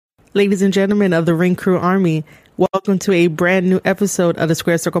Ladies and gentlemen of the Ring Crew Army, welcome to a brand new episode of the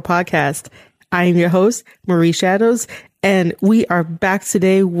Square Circle Podcast. I am your host, Marie Shadows, and we are back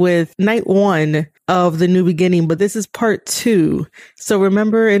today with night one of The New Beginning, but this is part 2. So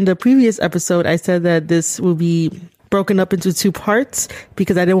remember in the previous episode, I said that this will be broken up into 2 parts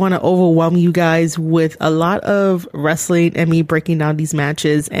because I didn't want to overwhelm you guys with a lot of wrestling and me breaking down these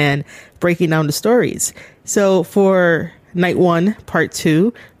matches and breaking down the stories. So for night 1, part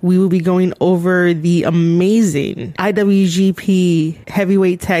 2, we will be going over the amazing IWGP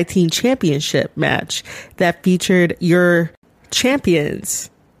Heavyweight Tag Team Championship match that featured your champions,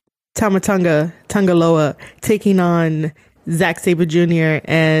 Tama Tonga Loa, taking on Zack Sabre Jr.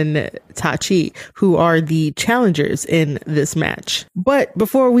 and Tachi, who are the challengers in this match. But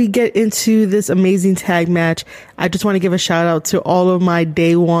before we get into this amazing tag match, I just want to give a shout out to all of my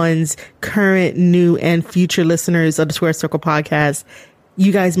day ones, current, new, and future listeners of the Square Circle Podcast.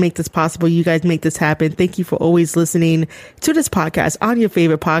 You guys make this possible. You guys make this happen. Thank you for always listening to this podcast on your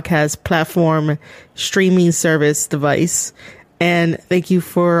favorite podcast platform, streaming service device. And thank you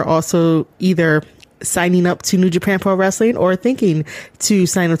for also either signing up to New Japan Pro Wrestling or thinking to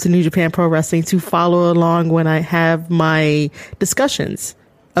sign up to New Japan Pro Wrestling to follow along when I have my discussions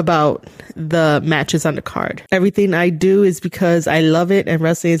about the matches on the card. Everything I do is because I love it and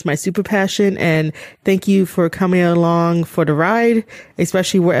wrestling is my super passion. And thank you for coming along for the ride,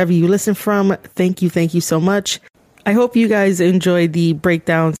 especially wherever you listen from. Thank you. Thank you so much. I hope you guys enjoy the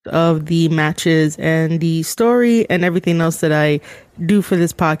breakdowns of the matches and the story and everything else that I do for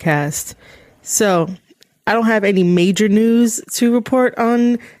this podcast. So I don't have any major news to report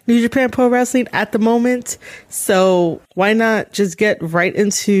on New Japan Pro Wrestling at the moment. So why not just get right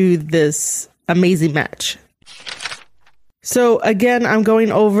into this amazing match? So again, I'm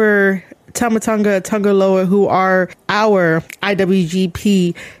going over Tama Tonga Loa, who are our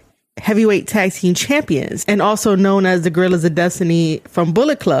IWGP Heavyweight Tag Team Champions and also known as the Guerrillas of Destiny from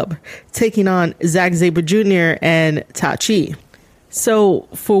Bullet Club, taking on Zack Sabre Jr. and Tachi. So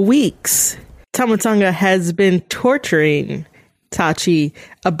for weeks, Tama Tonga has been torturing Tachi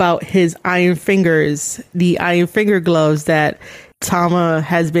about his iron fingers, the iron finger gloves that Tama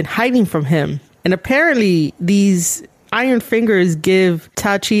has been hiding from him. And apparently these iron fingers give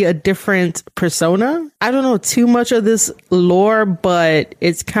Tachi a different persona. I don't know too much of this lore, but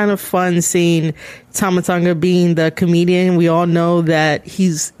it's kind of fun seeing Tama Tonga being the comedian. We all know that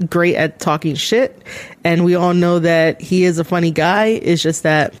he's great at talking shit, and we all know that he is a funny guy. It's just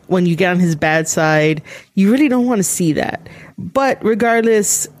that when you get on his bad side, you really don't want to see that. But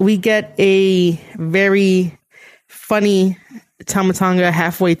regardless, we get a very funny Tama Tonga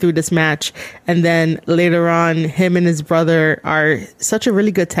halfway through this match, and then later on him and his brother are such a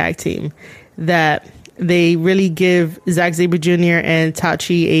really good tag team that they really give Zack Sabre Jr. and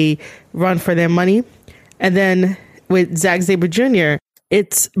Tachi a run for their money. And then with Zack Sabre Jr.,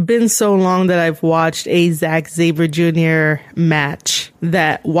 it's been so long that I've watched a Zack Sabre Jr. match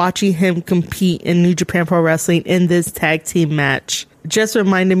that watching him compete in New Japan Pro Wrestling in this tag team match just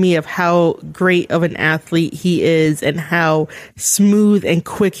reminded me of how great of an athlete he is and how smooth and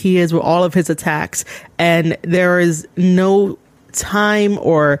quick he is with all of his attacks. And there is no time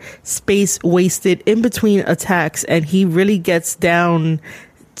or space wasted in between attacks. And he really gets down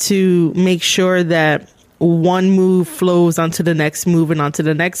to make sure that one move flows onto the next move and onto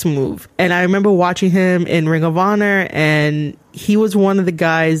the next move. And I remember watching him in Ring of Honor, and he was one of the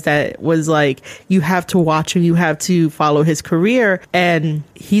guys that was like, you have to watch him, you have to follow his career. And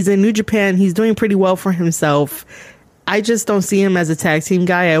he's in New Japan, he's doing pretty well for himself. I just don't see him as a tag team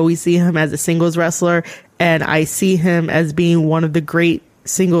guy. I always see him as a singles wrestler, and I see him as being one of the great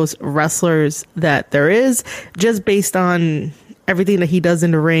singles wrestlers that there is, just based on everything that he does in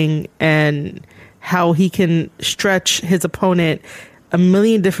the ring and how he can stretch his opponent a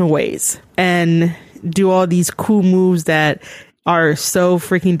million different ways and do all these cool moves that are so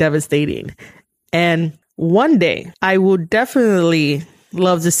freaking devastating. And one day I will definitely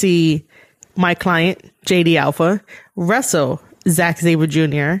love to see my client, JD Alpha, wrestle Zack Sabre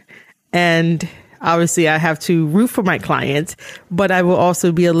Jr. And obviously I have to root for my client, but I will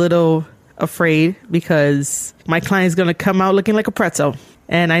also be a little afraid because my client is going to come out looking like a pretzel.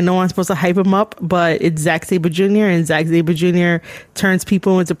 And I know I'm supposed to hype him up, but it's Zack Sabre Jr. and Zack Sabre Jr. turns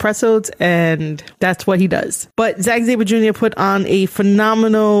people into pretzels, and that's what he does. But Zack Sabre Jr. put on a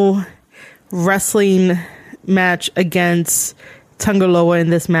phenomenal wrestling match against Tonga Loa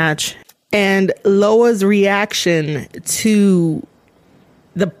in this match. And Loa's reaction to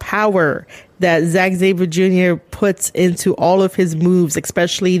the power that Zack Sabre Jr. puts into all of his moves,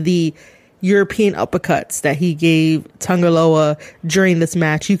 especially the European uppercuts that he gave Tanga Loa during this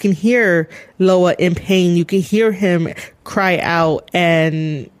match. You can hear Loa in pain. You can hear him cry out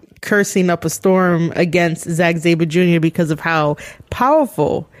and cursing up a storm against Zack Sabre Jr. because of how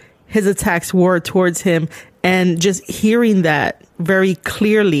powerful his attacks were towards him. And just hearing that very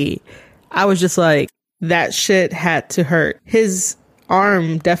clearly, I was just like, that shit had to hurt. His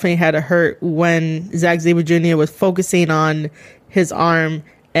arm definitely had to hurt when Zack Sabre Jr. was focusing on his arm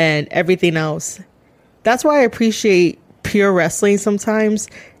and everything else. That's why I appreciate pure wrestling sometimes.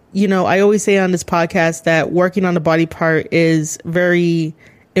 You know, I always say on this podcast that working on the body part is very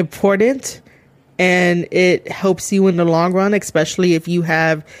important and it helps you in the long run, especially if you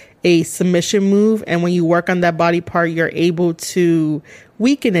have a submission move. And when you work on that body part, you're able to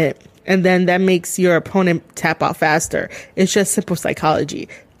weaken it. And then that makes your opponent tap out faster. It's just simple psychology.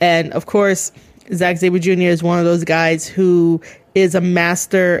 And of course, Zack Sabre Jr. is one of those guys who is a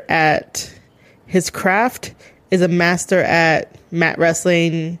master at his craft, is a master at mat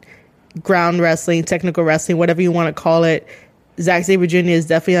wrestling, ground wrestling, technical wrestling, whatever you want to call it. Zack Sabre Jr. is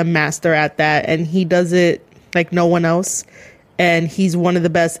definitely a master at that, and he does it like no one else. And he's one of the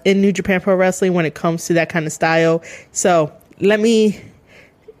best in New Japan Pro Wrestling when it comes to that kind of style. So let me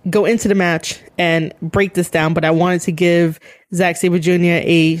go into the match and break this down, but I wanted to give Zack Sabre Jr.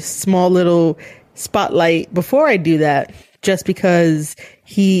 a small little spotlight before I do that, just because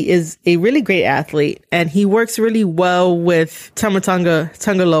he is a really great athlete and he works really well with Tanga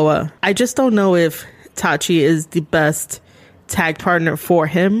Loa. I just don't know if Tachi is the best tag partner for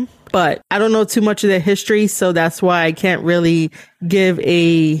him, but I don't know too much of their history, so that's why I can't really give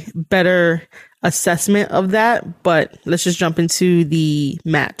a better assessment of that. But let's just jump into the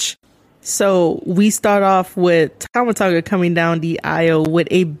match. So we start off with Tama Tonga coming down the aisle with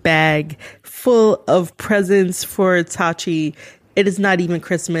a bag full of presents for Tachi. It is not even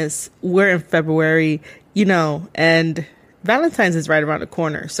Christmas. We're in February, you know, and Valentine's is right around the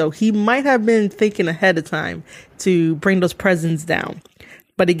corner. So he might have been thinking ahead of time to bring those presents down.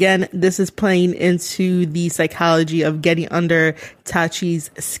 But again, this is playing into the psychology of getting under Tachi's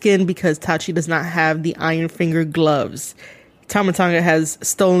skin because Tachi does not have the iron finger gloves. Tama Tonga has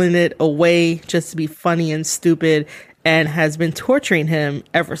stolen it away just to be funny and stupid and has been torturing him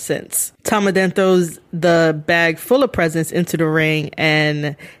ever since. Tama then throws the bag full of presents into the ring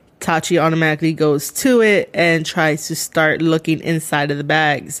and Tachi automatically goes to it and tries to start looking inside of the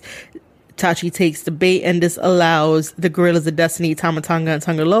bags. Tachi takes the bait, and this allows the Gorillas of Destiny, Tama Tonga and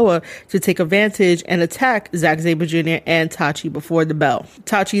Tanga Loa to take advantage and attack Zack Sabre Jr. and Tachi before the bell.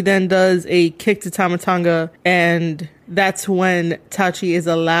 Tachi then does a kick to Tama Tonga, and that's when Tachi is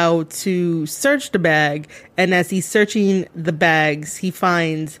allowed to search the bag. And as he's searching the bags, he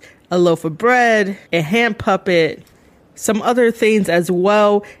finds a loaf of bread, a hand puppet, some other things as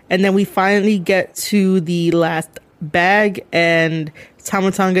well. And then we finally get to the last bag, and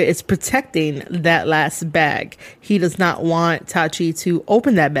Tama Tonga is protecting that last bag. He does not want Tachi to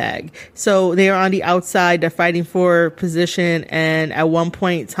open that bag. So they are on the outside, they're fighting for position, and at one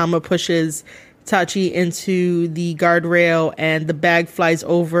point Tama pushes Tachi into the guardrail and the bag flies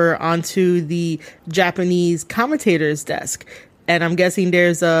over onto the Japanese commentator's desk. And I'm guessing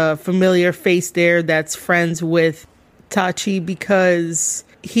there's a familiar face there that's friends with Tachi because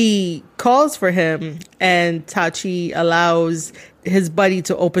he calls for him and Tachi allows his buddy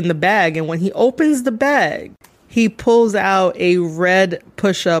to open the bag. And when he opens the bag, he pulls out a red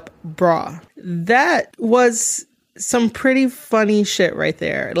push-up bra. That was some pretty funny shit right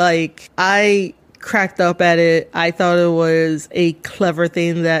there. Like, I cracked up at it. I thought it was a clever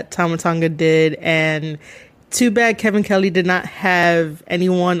thing that Tama Tonga did. And too bad Kevin Kelly did not have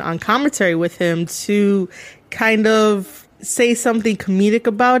anyone on commentary with him to kind of say something comedic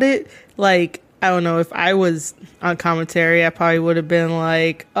about it. Like, I don't know, if I was on commentary, I probably would have been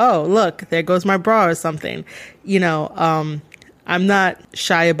like, oh, look, there goes my bra or something. You know, I'm not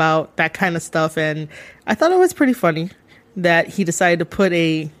shy about that kind of stuff. And I thought it was pretty funny that he decided to put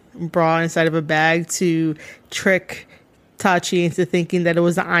a bra inside of a bag to trick Tachi into thinking that it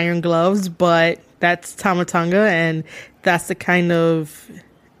was the iron gloves. But that's Tama Tonga, and that's the kind of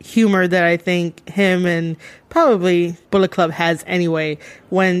humor that I think him and probably Bullet Club has anyway,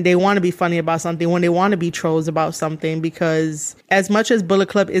 when they want to be funny about something, when they want to be trolls about something, because as much as Bullet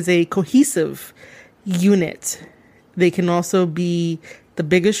Club is a cohesive unit, they can also be the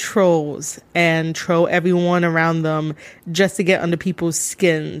biggest trolls and troll everyone around them just to get under people's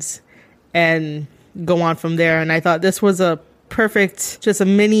skins and go on from there. And I thought this was a perfect, just a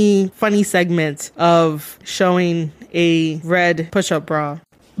mini funny segment of showing a red push-up bra.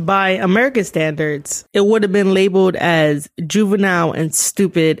 by American standards, it would have been labeled as juvenile and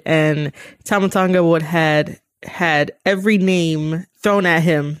stupid, and Tama Tonga would had every name thrown at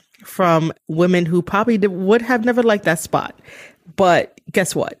him from women who probably would have never liked that spot. But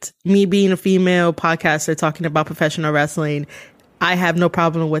guess what? Me being a female podcaster talking about professional wrestling, I have no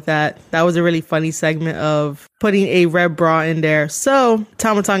problem with that. That was a really funny segment of putting a red bra in there. So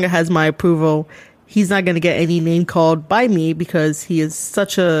Tama Tonga has my approval. He's not going to get any name called by me because he is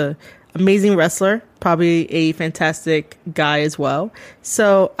such a amazing wrestler, probably a fantastic guy as well.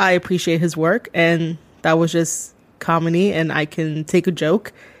 So I appreciate his work, and that was just comedy, and I can take a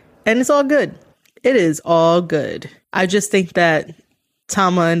joke, and it's all good. It is all good. I just think that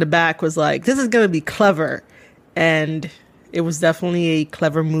Tama in the back was like, this is going to be clever, and it was definitely a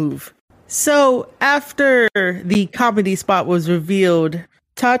clever move. So after the comedy spot was revealed,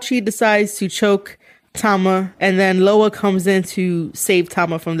 Tachi decides to choke Tama, and then Loa comes in to save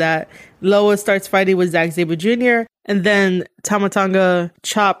Tama from that. Loa starts fighting with Zack Sabre Jr., and then Tama Tonga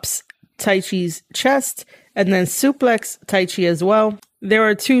chops Taichi's chest, and then suplex Taichi as well. There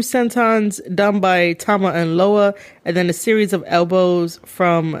are 2 sentons done by Tama and Loa, and then a series of elbows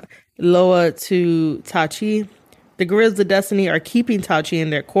from Loa to Tachi. The Guerrillas of Destiny are keeping Tachi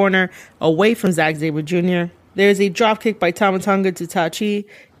in their corner, away from Zack Sabre Jr. There's a dropkick by Tama Tonga to Tachi.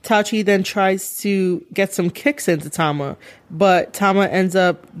 Tachi then tries to get some kicks into Tama, but Tama ends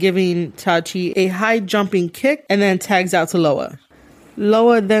up giving Tachi a high jumping kick and then tags out to Loa.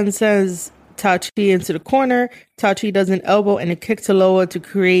 Loa then sends Tachi into the corner. Tachi does an elbow and a kick to Loa to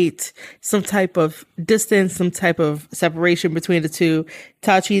create some type of distance, some type of separation between the two.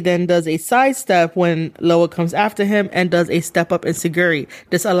 Tachi then does a sidestep when Loa comes after him and does a step up enziguri.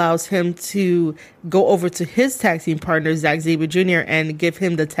 This allows him to go over to his tag team partner, Zack Sabre Jr., and give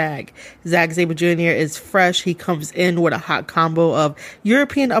him the tag. Zack Sabre Jr. is fresh. He comes in with a hot combo of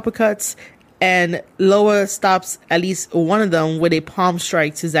European uppercuts, and Loa stops at least one of them with a palm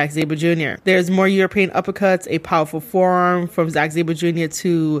strike to Zack Sabre Jr. There's more European uppercuts, a powerful forearm from Zack Sabre Jr.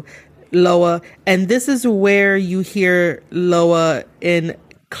 to Loa. And this is where you hear Loa in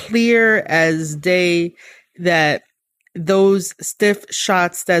clear as day that those stiff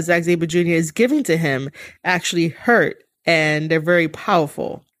shots that Zack Sabre Jr. is giving to him actually hurt, and they're very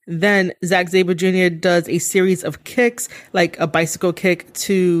powerful. Then Zack Sabre Jr. does a series of kicks, like a bicycle kick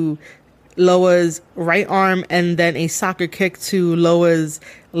to Loa's right arm, and then a soccer kick to Loa's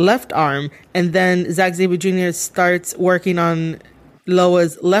left arm. And then Zack Sabre Jr. starts working on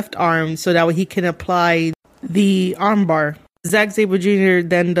Loa's left arm so that way he can apply the armbar. Zack Sabre Jr.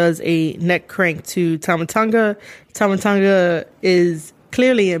 then does a neck crank to Tama Tonga. Tama Tonga is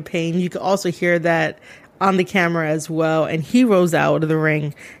clearly in pain. You can also hear that on the camera as well. And he rolls out of the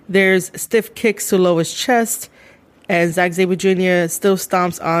ring. There's stiff kicks to Loa's chest, and Zack Sabre Jr. still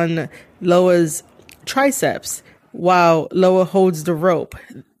stomps on Loa's triceps while Loa holds the rope.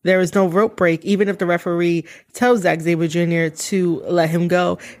 There is no rope break, even if the referee tells Zack Sabre Jr. to let him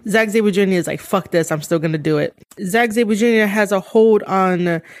go. Zack Sabre Jr. is like, fuck this, I'm still going to do it. Zack Sabre Jr. has a hold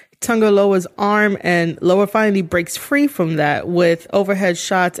on Tonga Loa's arm, and Loa finally breaks free from that with overhead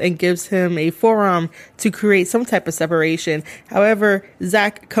shots and gives him a forearm to create some type of separation. However,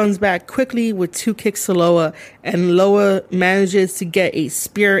 Zack comes back quickly with 2 kicks to Loa, and Loa manages to get a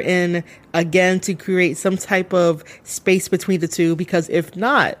spear in again to create some type of space between the two, because if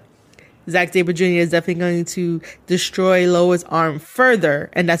not, Zack Sabre Jr. is definitely going to destroy Loa's arm further,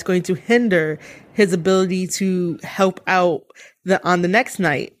 and that's going to hinder his ability to help out on the next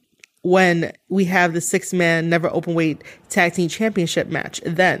night when we have the 6-man never openweight tag team championship match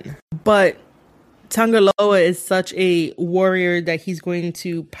then. But Tonga Loa is such a warrior that he's going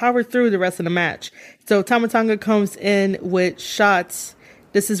to power through the rest of the match. So Tama Tonga comes in with shots.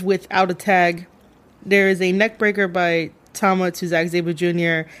 This is without a tag. There is a neck breaker by Tama to Zack Sabre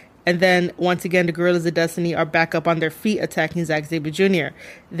Jr., and then once again the Guerrillas of Destiny are back up on their feet attacking Zack Sabre Jr.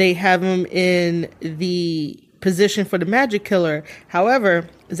 They have him in the position for the Magic Killer. However,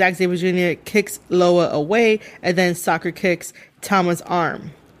 Zack Sabre Jr. kicks Loa away and then soccer kicks Tama's arm.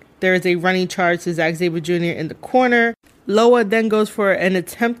 There is a running charge to Zack Sabre Jr. in the corner. Loa then goes for an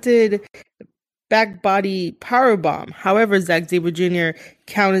attempted back body powerbomb. However, Zack Sabre Jr.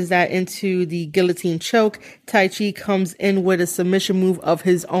 counters that into the guillotine choke. Taichi comes in with a submission move of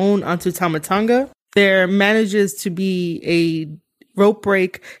his own onto Tama Tonga. There manages to be a rope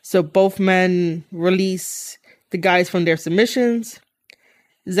break, so both men release the guys from their submissions.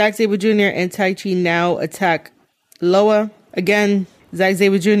 Zack Sabre Jr. and Taichi now attack Loa. Again, Zack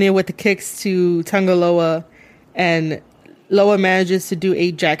Sabre Jr. with the kicks to Tonga Loa, and Loa manages to do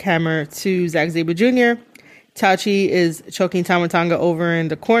a jackhammer to Zack Sabre Jr. Tachi is choking Tama Tonga over in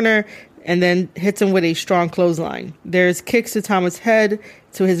the corner and then hits him with a strong clothesline. There's kicks to Tama's head,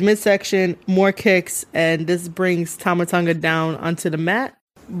 to his midsection, more kicks, and this brings Tama Tonga down onto the mat.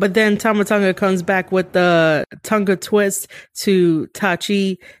 But then Tama Tonga comes back with the Tonga twist to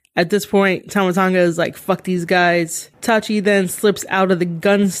Tachi. At this point, Tama Tonga is like, fuck these guys. Tachi then slips out of the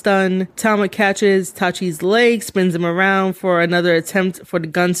gun stun. Tama catches Tachi's leg, spins him around for another attempt for the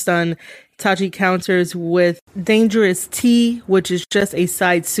gun stun. Tachi counters with Dangerous T, which is just a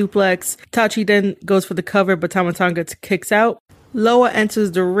side suplex. Tachi then goes for the cover, but Tama Tonga kicks out. Loa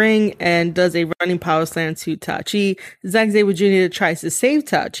enters the ring and does a running power slam to Tachi. Zack Sabre Jr. tries to save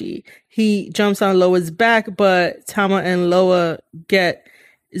Tachi. He jumps on Loa's back, but Tama and Loa get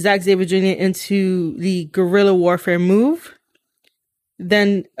Zack Sabre Jr. into the Guerrilla Warfare move.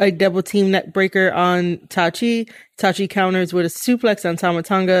 Then a double team neck breaker on Tachi. Tachi counters with a suplex on Tama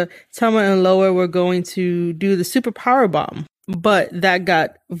Tonga. Tama and Loa were going to do the super power bomb, but that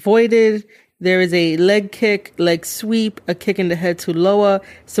got voided. There is a leg kick, leg sweep, a kick in the head to Loa,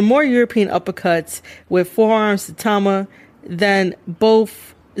 some more European uppercuts with forearms to Tama. Then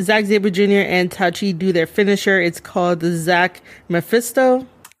both Zack Sabre Jr. and Tachi do their finisher. It's called the Zack Mephisto.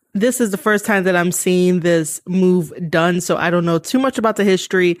 This is the first time that I'm seeing this move done, so I don't know too much about the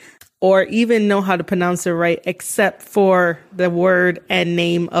history or even know how to pronounce it right, except for the word and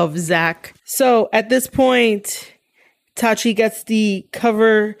name of Zack. So at this point, Tachi gets the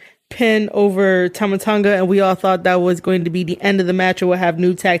cover pin over Tama Tonga, and we all thought that was going to be the end of the match, or we'll have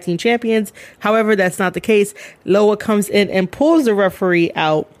new tag team champions. However, that's not the case. Loa comes in and pulls the referee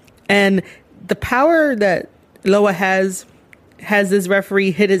out, and the power that Loa has this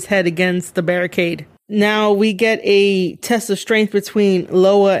referee hit his head against the barricade. Now we get a test of strength between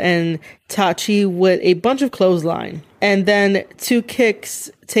Loa and Tachi with a bunch of clothesline, and then 2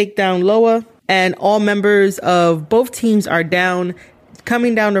 kicks take down Loa, and all members of both teams are down.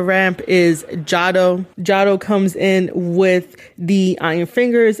 Coming down the ramp is Jado. Jado comes in with the Iron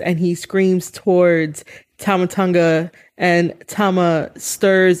Fingers and he screams towards Tama Tonga, and Tama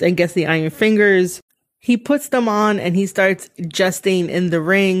stirs and gets the Iron Fingers. He puts them on and he starts jesting in the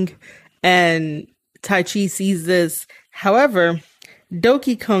ring, and Taichi sees this. However,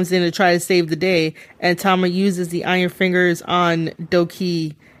 Doki comes in to try to save the day, and Tama uses the Iron Fingers on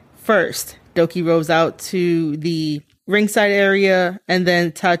Doki first. Doki rolls out to the ringside area, and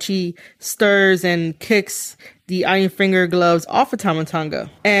then Tachi stirs and kicks the Iron Finger gloves off of Tama Tonga.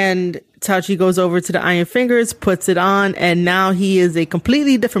 And Tachi goes over to the Iron Fingers, puts it on, and now he is a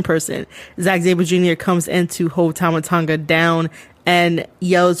completely different person. Zack Sabre Jr. comes in to hold Tama Tonga down and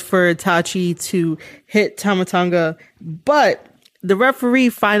yells for Tachi to hit Tama Tonga, but the referee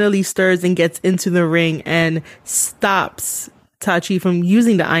finally stirs and gets into the ring and stops Tachi from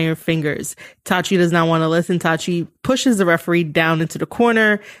using the Iron Fingers. Tachi does not want to listen. Tachi pushes the referee down into the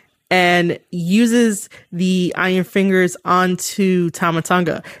corner and uses the Iron Fingers onto Tama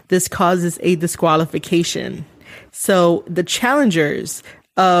Tonga. This causes a disqualification. So the challengers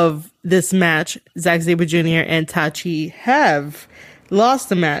of this match, Zack Sabre Jr. and Tachi, have lost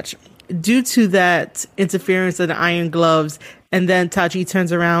the match due to that interference of the iron gloves. And then Tachi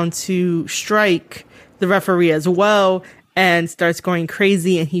turns around to strike the referee as well and starts going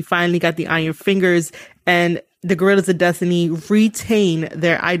crazy. And he finally got the Iron Fingers, and the Guerrillas of Destiny retain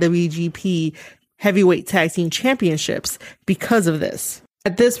their IWGP Heavyweight Tag Team Championships because of this.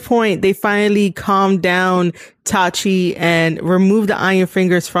 At this point, they finally calm down Tachi and remove the Iron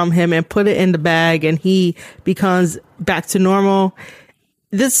Fingers from him and put it in the bag, and he becomes back to normal.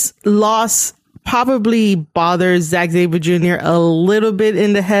 This loss probably bothers Zack Sabre Jr. a little bit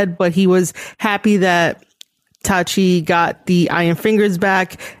in the head, but he was happy that Tachi got the Iron Fingers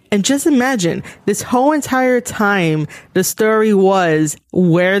back. And just imagine, this whole entire time, the story was,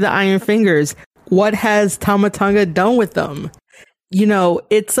 where are the Iron Fingers? What has Tama Tonga done with them? You know,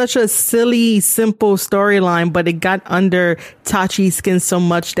 it's such a silly, simple storyline, but it got under Tachi's skin so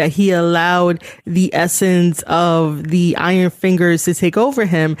much that he allowed the essence of the Iron Fingers to take over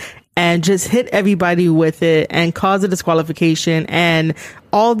him and just hit everybody with it and cause a disqualification. And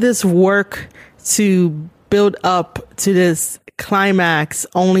all this work to build up to this climax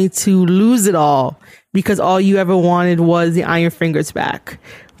only to lose it all because all you ever wanted was the Iron Fingers back,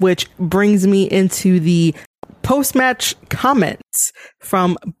 which brings me into the post-match comments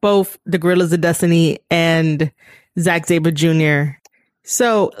from both the Guerrillas of Destiny and Zack Sabre Jr.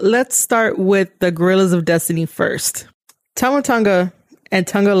 So let's start with the Guerrillas of Destiny first. Tama Tonga and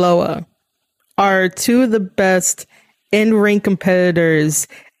Tonga Loa are two of the best in-ring competitors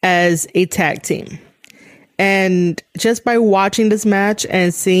as a tag team. And just by watching this match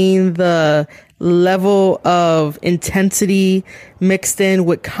and seeing the level of intensity mixed in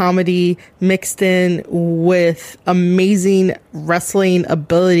with comedy, mixed in with amazing wrestling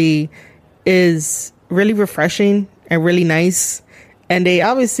ability is really refreshing and really nice. And they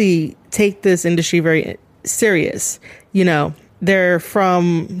obviously take this industry very serious. You know, they're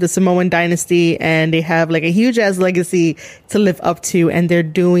from the Samoan dynasty and they have like a huge ass legacy to live up to, and they're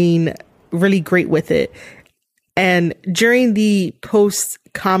doing really great with it. And during the post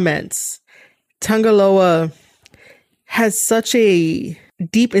comments, Tanga Loa has such a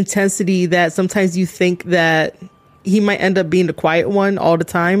deep intensity that sometimes you think that he might end up being the quiet one all the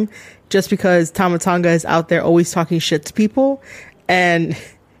time, just because Tama Tonga is out there always talking shit to people, and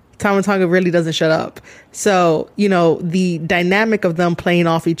Tama Tonga really doesn't shut up. So, you know, the dynamic of them playing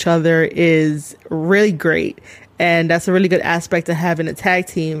off each other is really great. And that's a really good aspect to have in a tag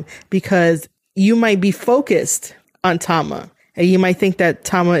team, because you might be focused on Tama and you might think that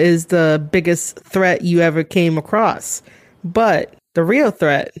Tama is the biggest threat you ever came across. But the real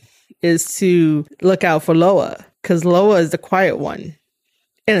threat is to look out for Loa, because Loa is the quiet one,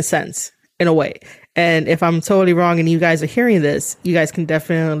 in a sense, in a way. And if I'm totally wrong and you guys are hearing this, you guys can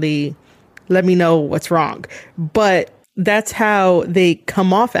definitely let me know what's wrong. But that's how they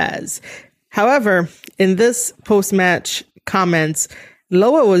come off as. However, in this post-match comments,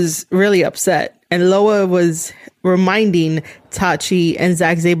 Loa was really upset. And Loa was reminding Tachi and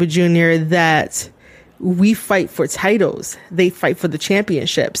Zack Sabre Jr. that we fight for titles. They fight for the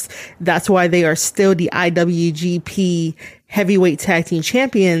championships. That's why they are still the IWGP Heavyweight Tag Team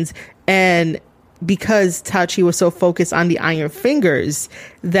Champions. And because Tachi was so focused on the Iron Fingers,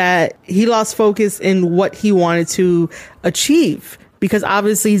 that he lost focus in what he wanted to achieve. Because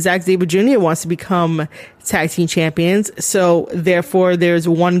obviously Zack Sabre Jr. wants to become tag team champions. So therefore there's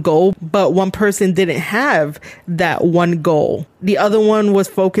one goal, but one person didn't have that one goal. The other one was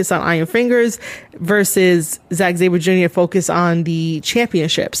focused on Iron Fingers versus Zack Sabre Jr. focused on the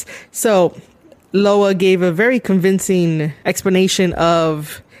championships. So Loa gave a very convincing explanation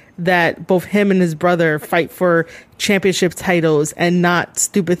of that both him and his brother fight for championship titles and not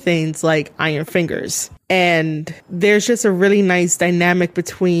stupid things like Iron Fingers. And there's just a really nice dynamic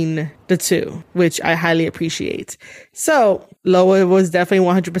between the two, which I highly appreciate. So Loa was definitely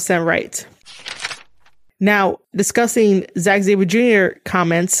 100% right. Now, discussing Zack Sabre Jr.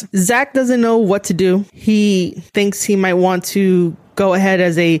 comments, Zack doesn't know what to do. He thinks he might want to go ahead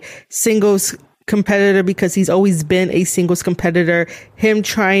as a singles competitor because he's always been a singles competitor. Him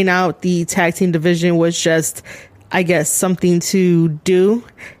trying out the tag team division was just, I guess, something to do.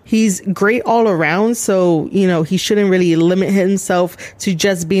 He's great all around, so, you know, he shouldn't really limit himself to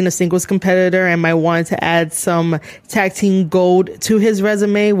just being a singles competitor, and might want to add some tag team gold to his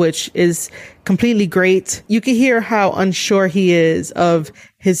resume, which is completely great. You can hear how unsure he is of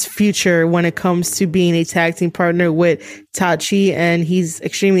his future when it comes to being a tag team partner with Tachi, and he's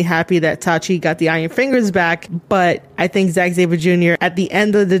extremely happy that Tachi got the Iron Fingers back. But I think Zack Sabre Jr. at the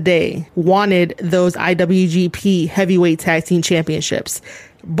end of the day wanted those IWGP Heavyweight Tag Team Championships.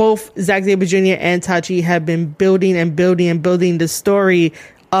 Both Zack Sabre Jr. and Tachi have been building the story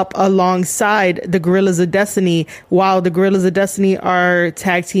up alongside the Guerrillas of Destiny, while the Guerrillas of Destiny are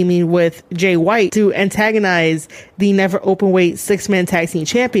tag teaming with Jay White to antagonize the Never Openweight 6-man tag team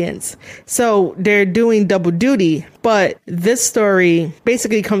champions. So they're doing double duty, but this story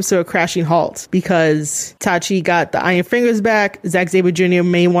basically comes to a crashing halt because Tachi got the Iron Fingers back. Zack Sabre Jr.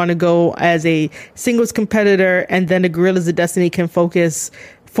 may want to go as a singles competitor, and then the Guerrillas of Destiny can focus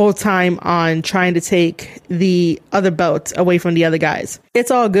full time on trying to take the other belt away from the other guys.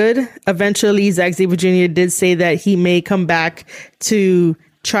 It's all good. Eventually, Zack Sabre Jr. did say that he may come back to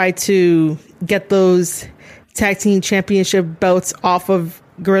try to get those tag team championship belts off of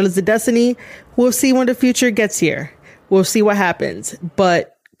Guerrillas of Destiny. We'll see when the future gets here. We'll see what happens.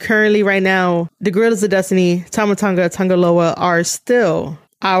 But currently right now, the Guerrillas of Destiny, Tama Tonga, Tanga Loa are still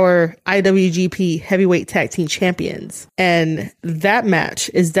our IWGP Heavyweight Tag Team Champions. And that match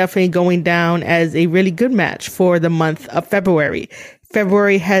is definitely going down as a really good match for the month of February.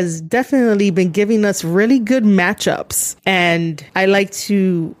 February has definitely been giving us really good matchups. And I like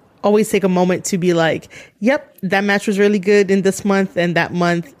to always take a moment to be like, yep, that match was really good in this month and that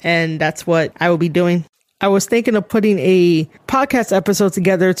month. And that's what I will be doing. I was thinking of putting a podcast episode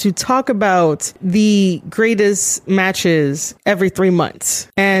together to talk about the greatest matches every 3 months.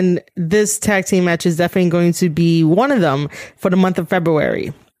 And this tag team match is definitely going to be one of them for the month of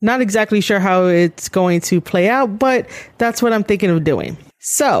February. Not exactly sure how it's going to play out, but that's what I'm thinking of doing.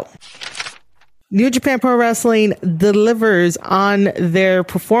 So New Japan Pro Wrestling delivers on their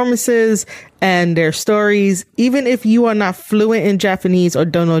performances and their stories. Even if you are not fluent in Japanese or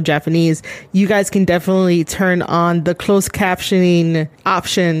don't know Japanese, you guys can definitely turn on the closed captioning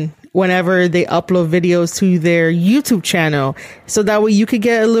option whenever they upload videos to their YouTube channel. So that way you could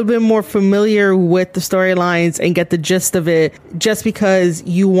get a little bit more familiar with the storylines and get the gist of it, just because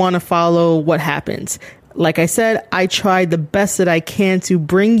you want to follow what happens. Like I said, I tried the best that I can to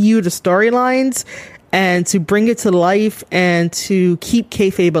bring you the storylines and to bring it to life and to keep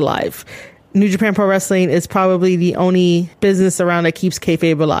kayfabe alive. New Japan Pro Wrestling is probably the only business around that keeps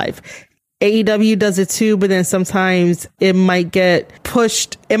kayfabe alive. AEW does it too, but then sometimes it might get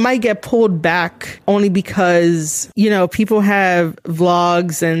pushed. It might get pulled back only because, you know, people have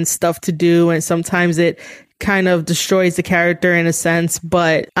vlogs and stuff to do, and sometimes it kind of destroys the character in a sense.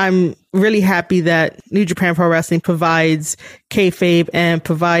 But I'm really happy that New Japan Pro Wrestling provides kayfabe and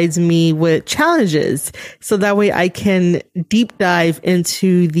provides me with challenges, so that way I can deep dive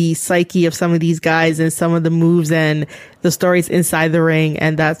into the psyche of some of these guys and some of the moves and the stories inside the ring.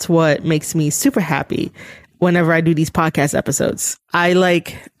 And that's what makes me super happy whenever I do these podcast episodes. I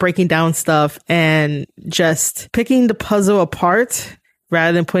like breaking down stuff and just picking the puzzle apart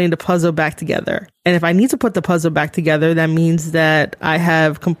rather than putting the puzzle back together. And if I need to put the puzzle back together, that means that I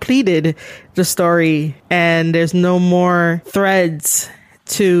have completed the story and there's no more threads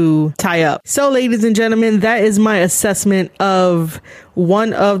to tie up. So, ladies and gentlemen, that is my assessment of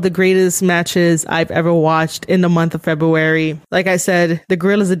one of the greatest matches I've ever watched in the month of February. Like I said, the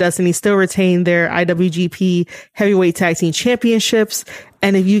Guerrillas of Destiny still retain their IWGP Heavyweight Tag Team Championships.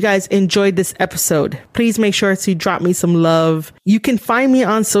 And if you guys enjoyed this episode, please make sure to drop me some love. You can find me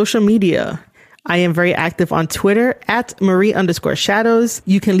on social media. I am very active on Twitter at Marie_Shadows.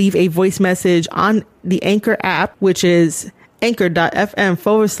 You can leave a voice message on the Anchor app, which is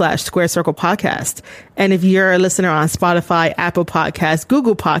anchor.fm/Square Circle Podcast. And if you're a listener on Spotify, Apple Podcasts,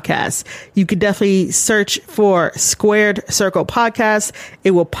 Google Podcasts, you could definitely search for Squared Circle Podcast.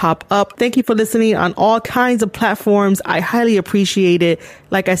 It will pop up. Thank you for listening on all kinds of platforms. I highly appreciate it.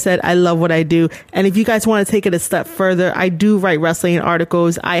 Like I said, I love what I do. And if you guys want to take it a step further, I do write wrestling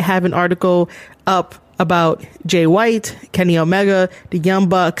articles. I have an article up about Jay White, Kenny Omega, the Young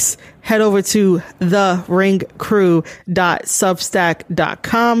Bucks. Head over to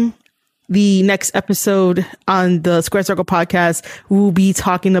theringcrew.substack.com. The next episode on the Square Circle Podcast, we'll be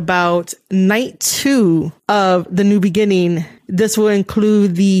talking about night 2 of The New Beginning. This will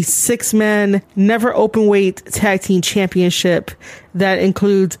include the 6-man Never Openweight Tag Team Championship that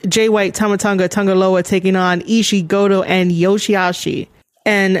includes Jay White, Tama Tonga, Tonga Loa taking on Ishii, Goto, and Yoshihashi.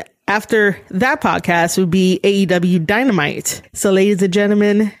 And after that podcast would be AEW Dynamite. So, ladies and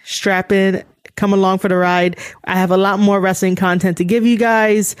gentlemen, strap in, come along for the ride. I have a lot more wrestling content to give you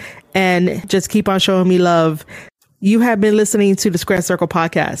guys, and just keep on showing me love. You have been listening to the Square Circle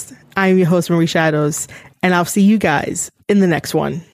Podcast. I am your host, Marie Shadows, and I'll see you guys in the next one.